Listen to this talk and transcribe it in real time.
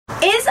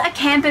Is a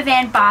camper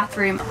van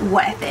bathroom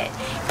worth it?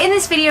 In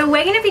this video,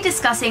 we're going to be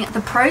discussing the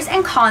pros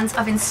and cons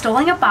of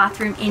installing a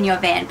bathroom in your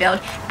van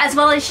build, as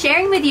well as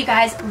sharing with you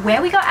guys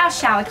where we got our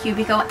shower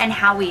cubicle and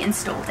how we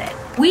installed it.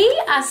 We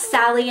are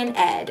Sally and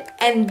Ed,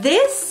 and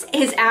this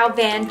is our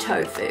van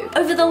tofu.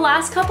 Over the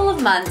last couple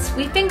of months,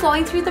 we've been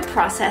going through the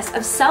process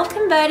of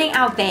self-converting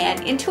our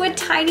van into a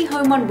tiny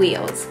home on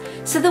wheels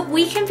so that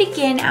we can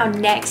begin our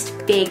next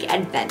big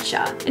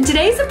adventure. And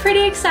today's a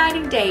pretty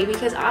exciting day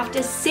because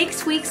after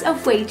 6 weeks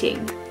of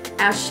waiting,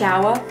 our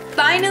shower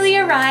finally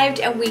arrived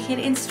and we can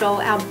install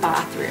our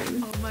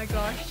bathroom. Oh my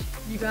gosh,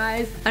 you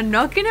guys are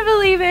not gonna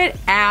believe it.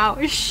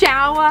 Our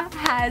shower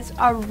has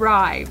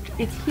arrived.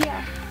 It's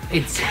here. The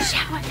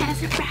shower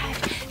has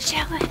arrived.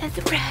 Shower has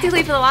arrived.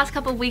 Really, for the last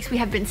couple of weeks, we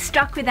have been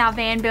stuck with our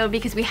van build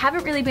because we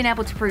haven't really been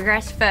able to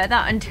progress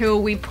further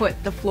until we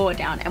put the floor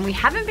down. And we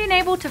haven't been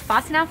able to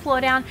fasten our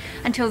floor down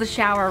until the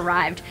shower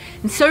arrived.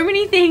 And so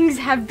many things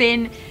have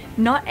been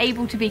not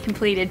able to be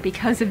completed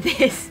because of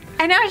this.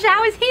 And our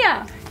shower's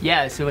here.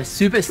 Yeah, so we're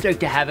super stoked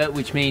to have it,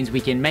 which means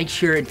we can make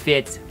sure it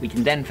fits, we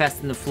can then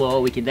fasten the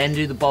floor, we can then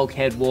do the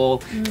bulkhead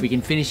wall, we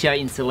can finish our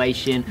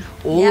insulation.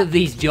 All of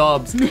these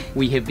jobs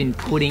we have been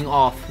putting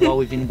off while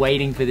we've been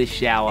waiting for this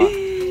shower,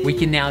 we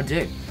can now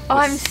do. Oh,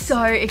 I'm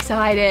so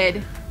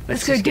excited.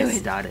 Let's go do it.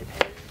 Started.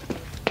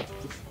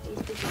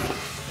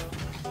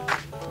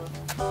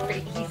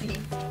 Pretty easy.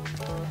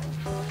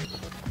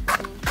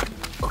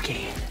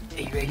 Okay,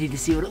 are you ready to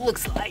see what it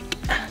looks like?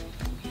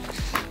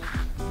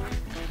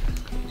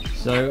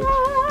 So,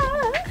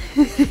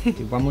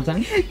 one more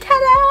time.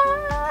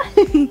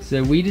 Ta-da!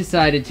 So we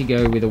decided to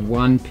go with a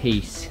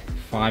one-piece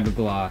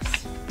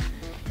fiberglass.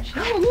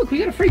 Oh look, we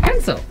got a free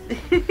pencil.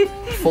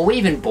 Before we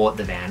even bought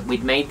the van,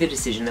 we'd made the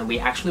decision that we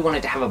actually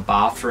wanted to have a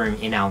bathroom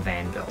in our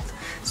van build.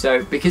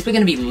 So because we're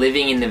going to be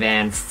living in the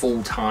van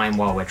full time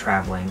while we're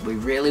traveling, we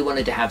really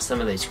wanted to have some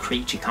of those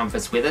creature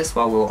comforts with us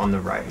while we were on the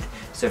road.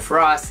 So for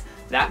us,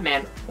 that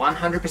meant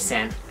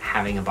 100%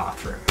 having a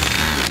bathroom.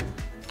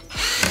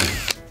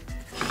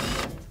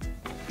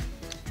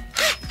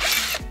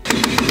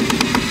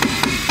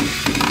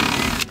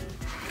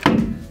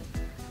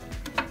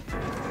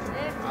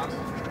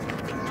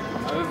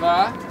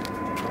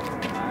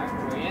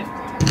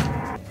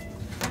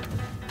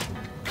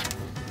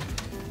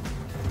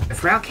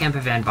 For our camper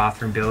van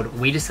bathroom build,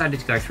 we decided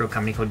to go through a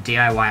company called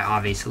DIY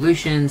RV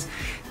Solutions.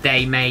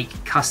 They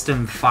make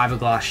custom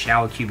fiberglass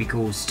shower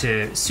cubicles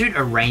to suit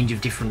a range of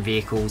different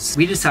vehicles.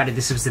 We decided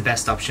this was the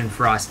best option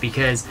for us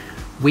because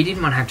we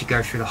didn't want to have to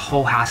go through the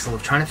whole hassle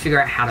of trying to figure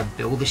out how to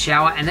build a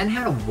shower and then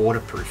how to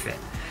waterproof it.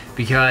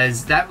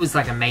 Because that was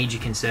like a major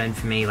concern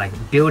for me, like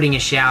building a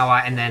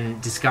shower and then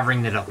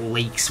discovering that it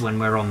leaks when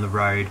we're on the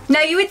road.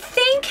 Now you would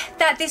think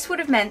that this would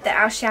have meant that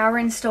our shower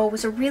install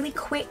was a really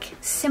quick,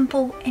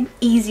 simple and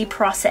easy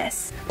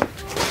process.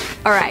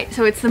 Alright,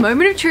 so it's the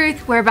moment of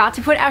truth. We're about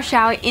to put our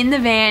shower in the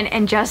van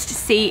and just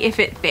see if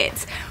it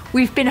fits.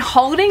 We've been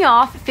holding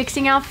off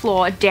fixing our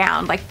floor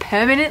down like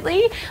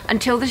permanently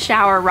until the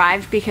shower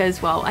arrived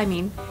because, well, I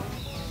mean,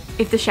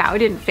 if the shower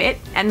didn't fit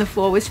and the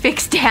floor was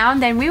fixed down,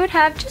 then we would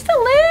have just a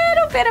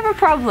little bit of a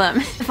problem.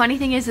 The funny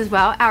thing is as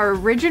well, our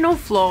original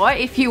floor,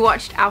 if you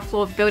watched our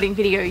floor building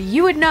video,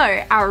 you would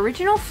know our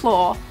original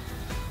floor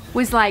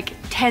was like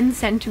 10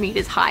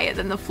 centimeters higher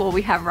than the floor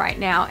we have right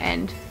now.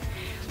 And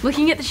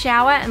looking at the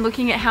shower and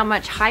looking at how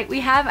much height we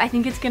have, I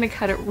think it's gonna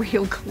cut it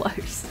real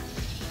close.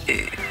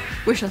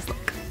 Wish us luck.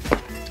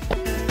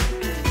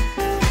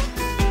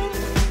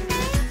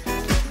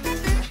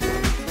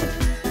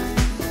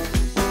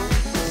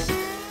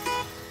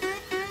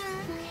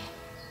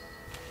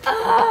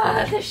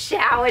 The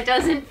shower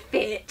doesn't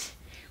fit,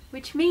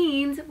 which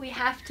means we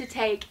have to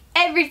take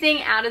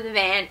everything out of the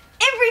van.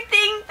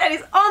 Everything that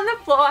is on the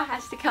floor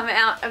has to come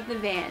out of the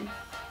van.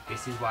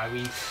 This is why we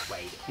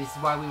waited. This is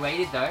why we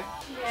waited though.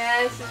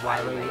 Yeah, this is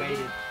why we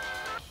waited.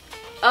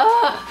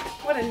 Oh,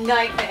 what a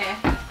nightmare.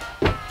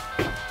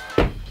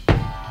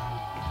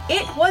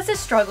 It was a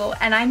struggle,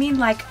 and I mean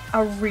like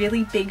a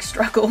really big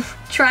struggle,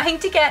 trying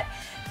to get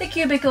the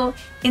cubicle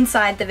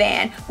inside the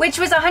van, which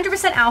was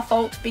 100% our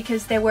fault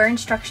because there were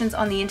instructions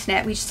on the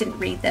internet. We just didn't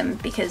read them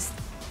because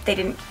they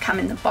didn't come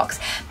in the box.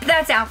 But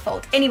that's our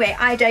fault. Anyway,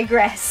 I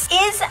digress.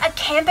 Is a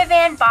camper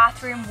van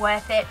bathroom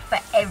worth it for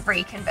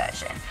every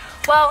conversion?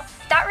 Well,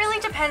 that really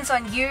depends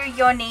on you,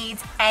 your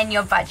needs, and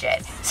your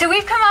budget. So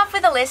we've come up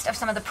with a list of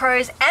some of the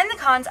pros and the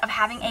cons of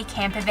having a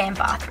camper van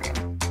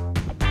bathroom.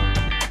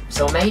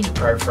 So a major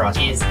pro for us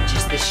is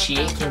just the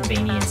sheer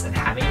convenience of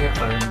having your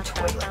own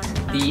toilet.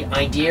 The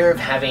idea of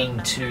having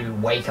to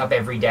wake up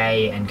every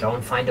day and go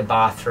and find a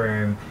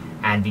bathroom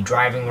and be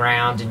driving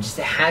around and just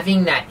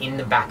having that in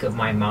the back of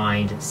my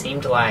mind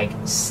seemed like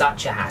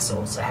such a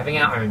hassle. So having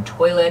our own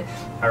toilet,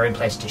 our own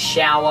place to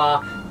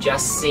shower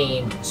just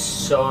seemed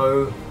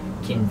so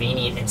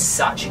convenient and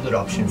such a good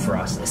option for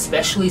us,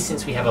 especially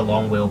since we have a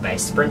long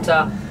wheelbase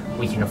Sprinter.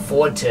 We can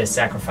afford to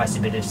sacrifice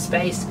a bit of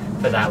space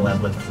for that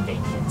level of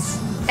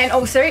convenience. And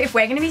also, if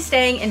we're going to be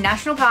staying in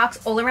national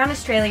parks all around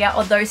Australia,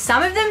 although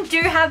some of them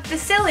do have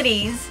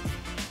facilities,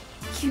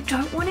 you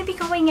don't want to be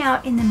going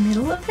out in the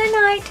middle of the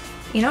night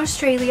in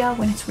Australia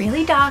when it's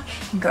really dark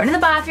and going to the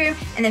bathroom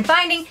and then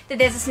finding that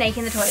there's a snake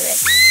in the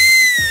toilet.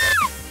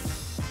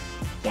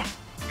 Yeah,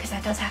 because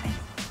that does happen.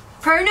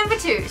 Pro number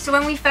 2, so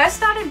when we first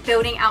started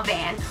building our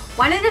van,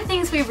 one of the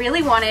things we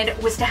really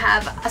wanted was to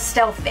have a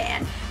stealth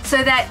van,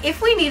 so that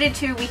if we needed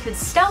to, we could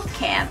stealth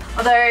camp.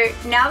 Although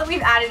now that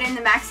we've added in the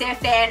MaxAir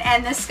fan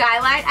and the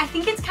skylight, I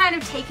think it's kind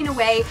of taken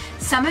away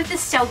some of the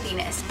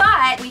stealthiness.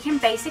 But we can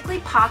basically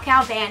park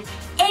our van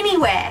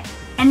anywhere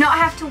and not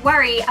have to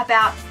worry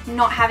about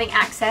not having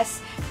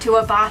access to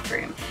a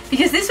bathroom.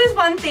 Because this was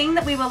one thing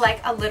that we were like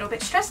a little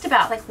bit stressed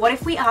about. Like, what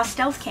if we are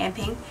stealth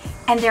camping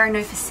and there are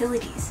no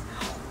facilities?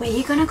 Where are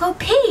you gonna go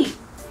pee?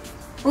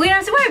 We don't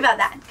have to worry about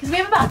that because we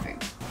have a bathroom.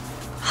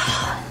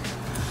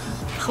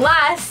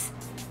 Plus,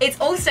 it's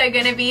also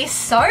gonna be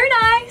so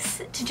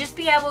nice to just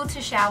be able to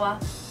shower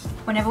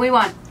whenever we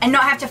want and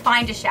not have to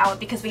find a shower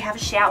because we have a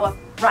shower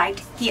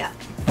right here.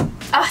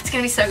 Oh, it's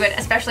gonna be so good,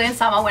 especially in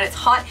summer when it's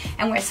hot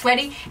and we're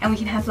sweaty and we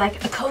can have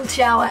like a cold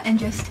shower and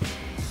just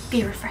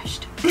be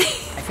refreshed.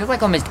 I feel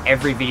like almost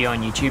every video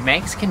on YouTube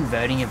makes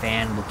converting a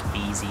van look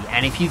easy,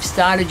 and if you've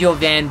started your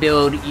van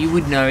build, you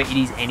would know it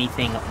is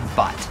anything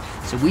but.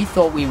 So we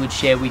thought we would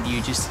share with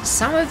you just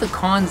some of the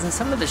cons and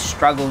some of the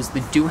struggles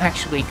that do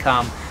actually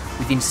come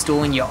with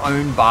installing your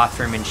own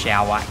bathroom and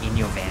shower in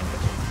your van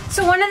build.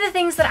 So one of the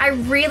things that I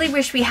really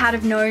wish we had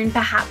have known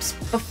perhaps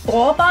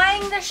before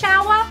buying the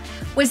shower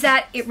was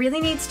that it really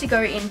needs to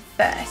go in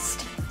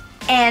first.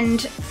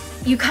 And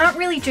you can't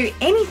really do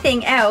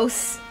anything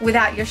else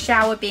without your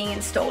shower being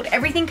installed.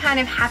 Everything kind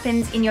of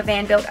happens in your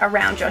van build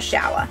around your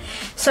shower.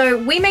 So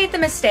we made the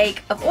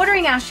mistake of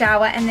ordering our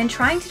shower and then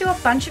trying to do a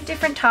bunch of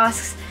different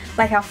tasks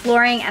like our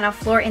flooring and our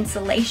floor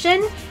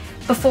insulation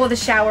before the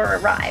shower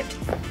arrived.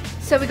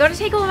 So we got to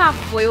take all of our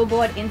foil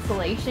board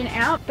insulation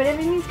out, but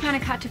everything's kind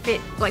of cut to fit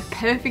like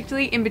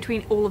perfectly in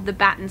between all of the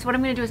battens. What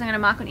I'm going to do is I'm going to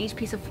mark on each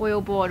piece of foil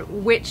board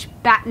which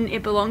batten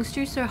it belongs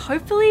to, so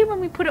hopefully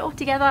when we put it all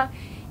together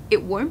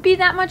it won't be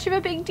that much of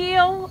a big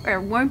deal, or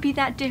it won't be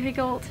that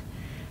difficult.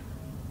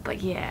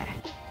 But yeah.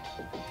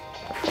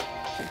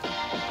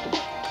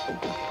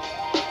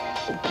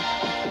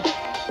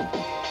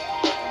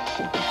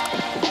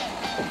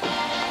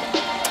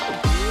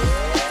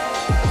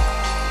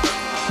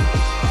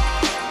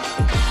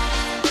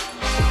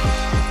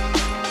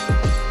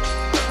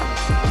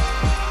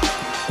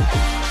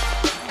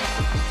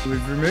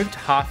 We've removed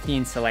half the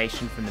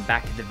insulation from the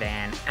back of the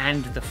van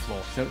and the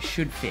floor, so it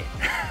should fit.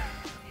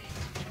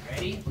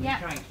 Ready? We're Yeah.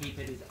 try and keep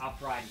it as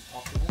upright as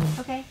possible.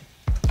 Okay.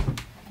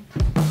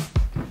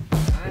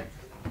 Alright.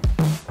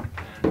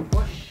 And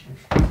push.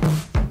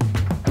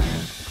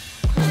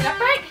 Push it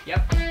upright?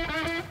 Yep.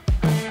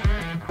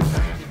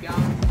 Keep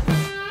going.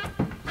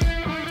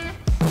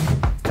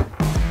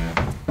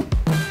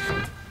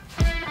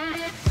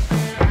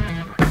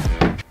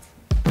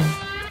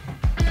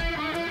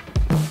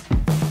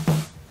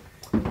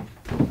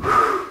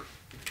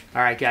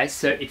 Alright guys,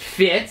 so it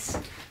fits.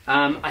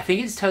 I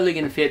think it's totally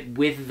going to fit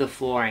with the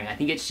flooring. I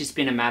think it's just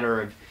been a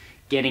matter of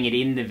getting it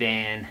in the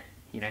van,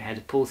 you know, had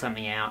to pull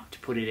something out to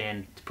put it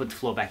in, to put the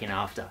floor back in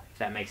after, if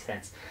that makes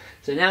sense.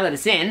 So now that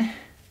it's in,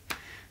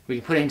 we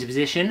can put it into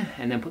position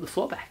and then put the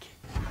floor back.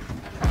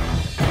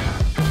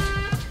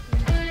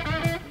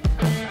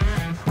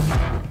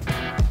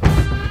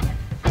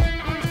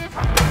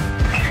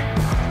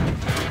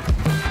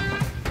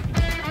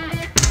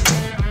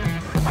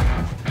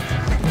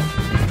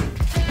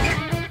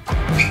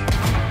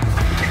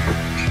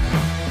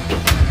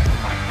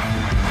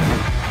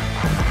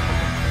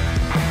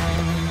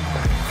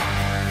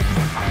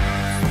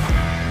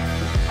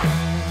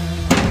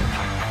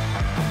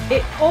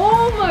 It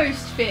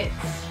almost fits,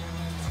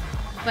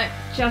 but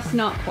just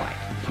not quite.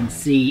 You can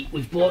see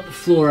we've brought the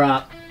floor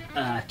up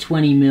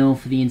 20 mil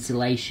for the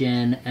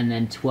insulation and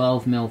then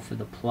 12 mil for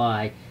the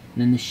ply,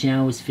 and then the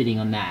shower's fitting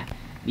on that.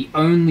 The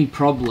only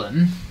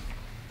problem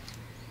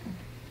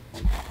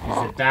is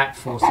that that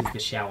forces the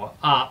shower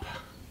up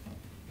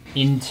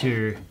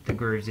into the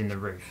grooves in the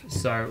roof.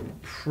 So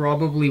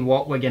probably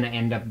what we're going to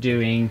end up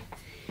doing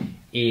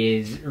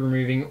is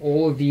removing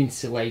all of the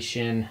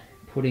insulation,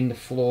 putting the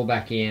floor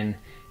back in,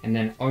 and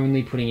then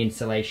only putting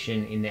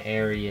insulation in the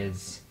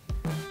areas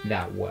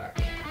that work.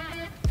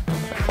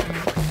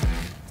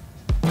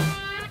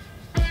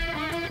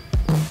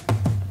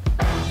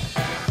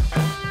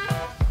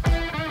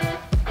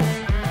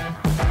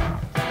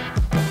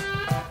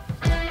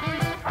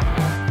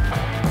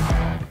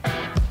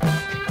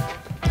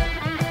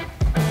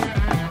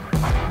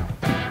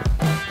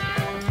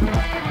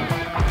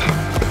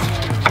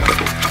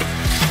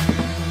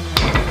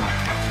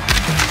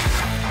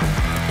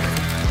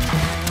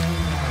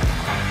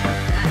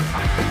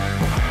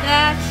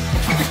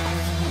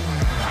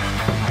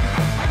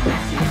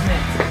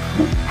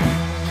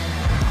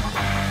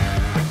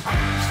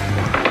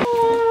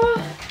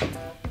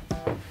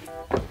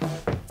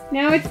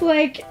 Now it's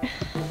like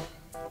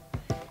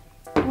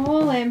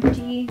all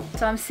empty.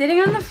 So I'm sitting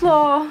on the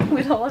floor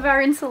with all of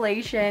our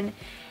insulation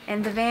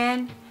and the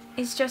van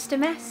is just a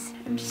mess.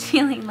 I'm just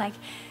feeling like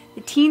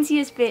the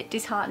teensiest bit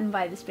disheartened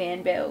by this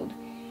van build.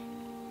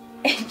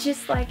 It's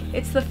just like,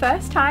 it's the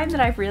first time that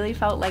I've really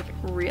felt like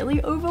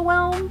really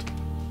overwhelmed.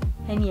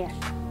 And yeah.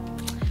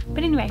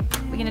 But anyway,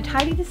 we're gonna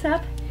tidy this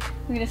up.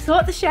 We're gonna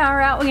sort the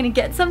shower out. We're gonna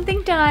get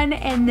something done,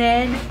 and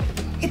then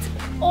it's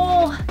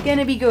all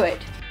gonna be good.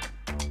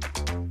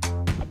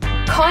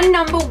 Con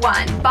number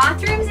 1,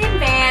 bathrooms in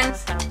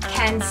vans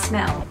can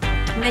smell.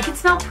 And they can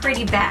smell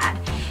pretty bad.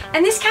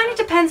 And this kind of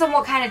depends on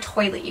what kind of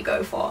toilet you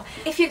go for.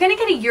 If you're gonna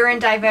get a urine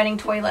diverting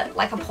toilet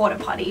like a porta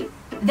potty,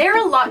 they're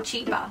a lot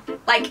cheaper.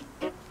 Like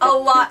a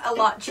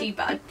lot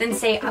cheaper than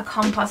say a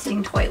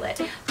composting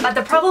toilet. But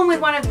the problem with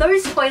one of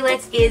those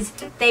toilets is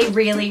they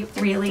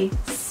really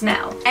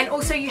smell. And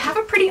also you have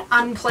a pretty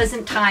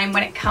unpleasant time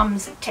when it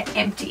comes to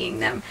emptying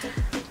them.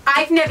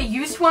 I've never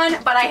used one,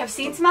 but I have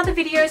seen some other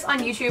videos on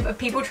YouTube of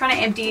people trying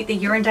to empty the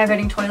urine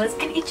diverting toilets,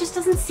 and it just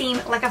doesn't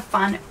seem like a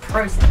fun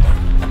process.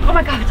 Oh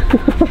my god.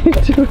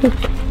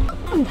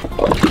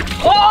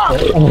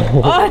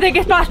 Oh, they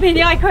get past me in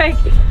the eye quick.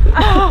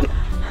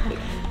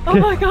 Oh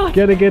my god.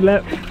 Get a good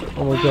lip.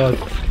 Oh my god.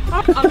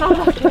 I'm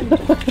not looking.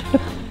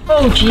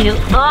 Oh Jesus.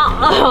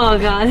 Oh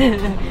god.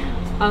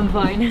 I'm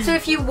fine. So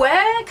if you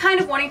were kind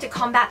of wanting to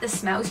combat the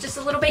smells just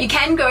a little bit, you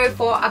can go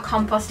for a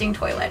composting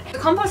toilet. The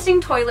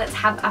composting toilets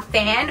have a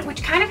fan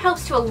which kind of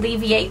helps to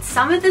alleviate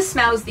some of the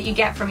smells that you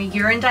get from a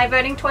urine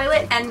diverting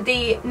toilet, and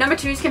the number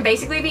 2s can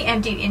basically be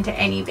emptied into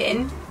any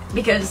bin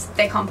because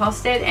they're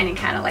composted, and it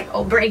kind of like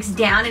all breaks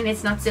down and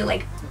it's not so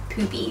like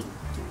poopy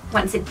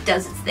once it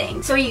does its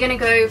thing. So are you gonna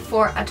go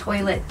for a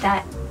toilet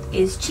that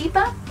is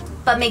cheaper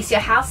but makes your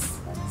house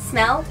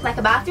smell like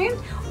a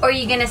bathroom, or are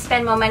you gonna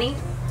spend more money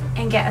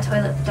and get a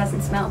toilet that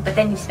doesn't smell, but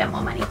then you spend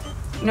more money?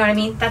 You know what I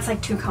mean? That's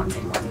like 2 cons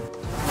in one.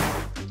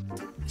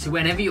 So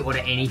whenever you order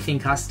anything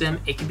custom,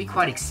 it can be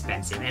quite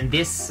expensive, and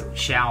this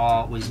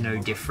shower was no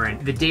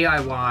different. The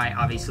DIY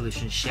RV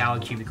Solutions shower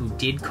cubicle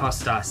did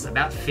cost us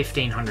about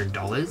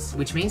 $1,500,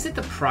 which means that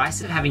the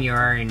price of having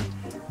your own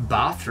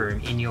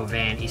bathroom in your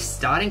van is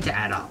starting to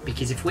add up,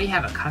 because if we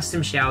have a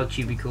custom shower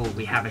cubicle,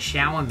 we have a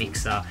shower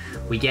mixer,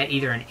 we get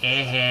either an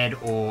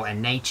airhead or a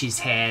nature's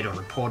head or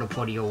a porta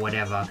potty or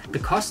whatever, the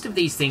cost of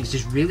these things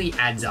just really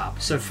adds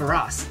up. So for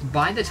us,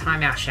 by the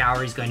time our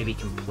shower is going to be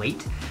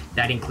complete,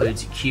 that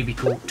includes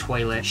cubicle,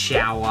 toilet,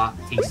 shower,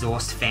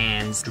 exhaust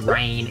fans,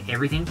 drain,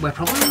 everything, we're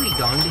probably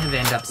going to have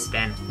ended up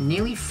spent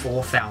nearly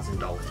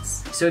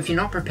 $4,000. So if you're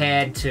not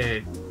prepared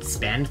to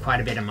spend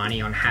quite a bit of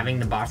money on having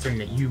the bathroom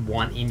that you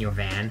want in your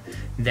van,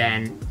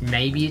 then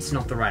maybe it's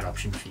not the right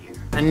option for you.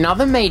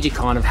 Another major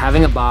con of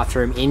having a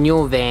bathroom in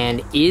your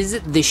van is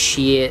the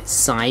sheer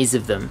size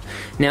of them.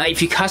 Now, if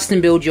you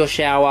custom build your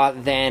shower,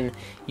 then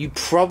you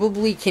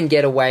probably can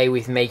get away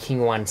with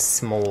making one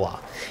smaller.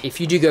 If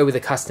you do go with a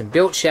custom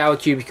built shower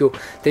cubicle,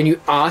 then you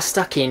are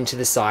stuck into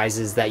the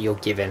sizes that you're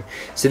given.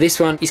 So this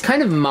one is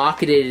kind of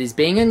marketed as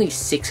being only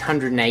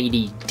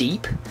 680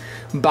 deep,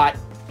 but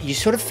you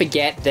sort of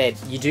forget that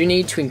you do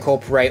need to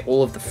incorporate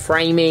all of the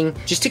framing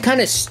just to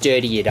kind of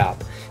sturdy it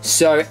up.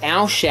 So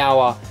our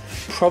shower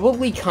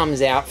probably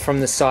comes out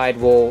from the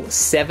sidewall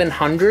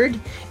 700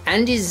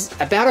 and is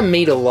about 1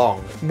 meter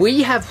long.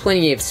 We have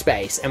plenty of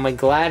space and we're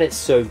glad it's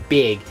so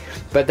big,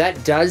 but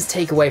that does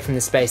take away from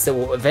the space that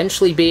will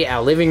eventually be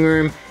our living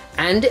room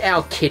and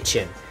our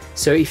kitchen.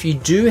 So if you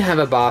do have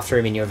a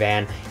bathroom in your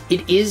van,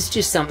 it is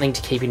just something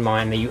to keep in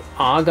mind that you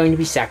are going to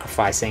be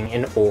sacrificing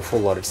an awful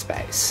lot of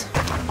space.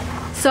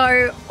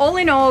 So all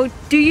in all,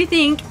 do you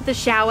think the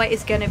shower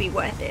is going to be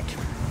worth it?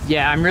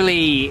 Yeah, I'm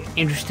really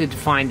interested to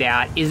find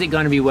out, is it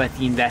going to be worth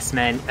the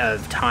investment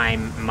of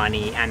time,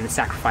 money, and the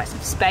sacrifice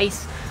of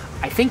space?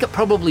 I think it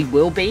probably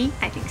will be.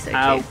 I think so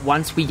too.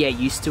 Once we get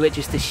used to it,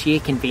 just the sheer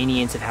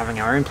convenience of having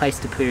our own place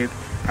to poop,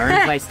 our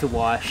own place to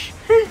wash,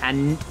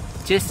 and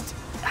just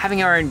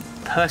having our own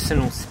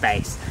personal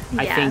space,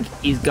 I think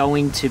is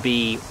going to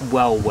be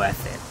well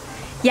worth it.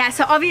 Yeah,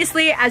 so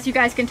obviously, as you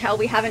guys can tell,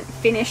 we haven't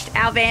finished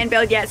our van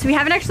build yet, so we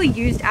haven't actually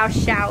used our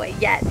shower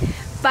yet.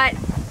 But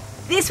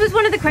this was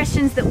one of the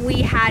questions that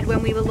we had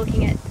when we were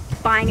looking at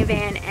buying a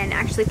van and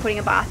actually putting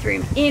a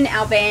bathroom in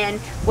our van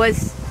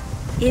was,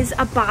 is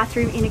a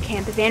bathroom in a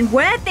camper van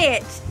worth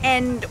it?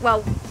 And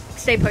well,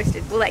 stay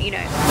posted, we'll let you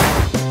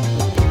know.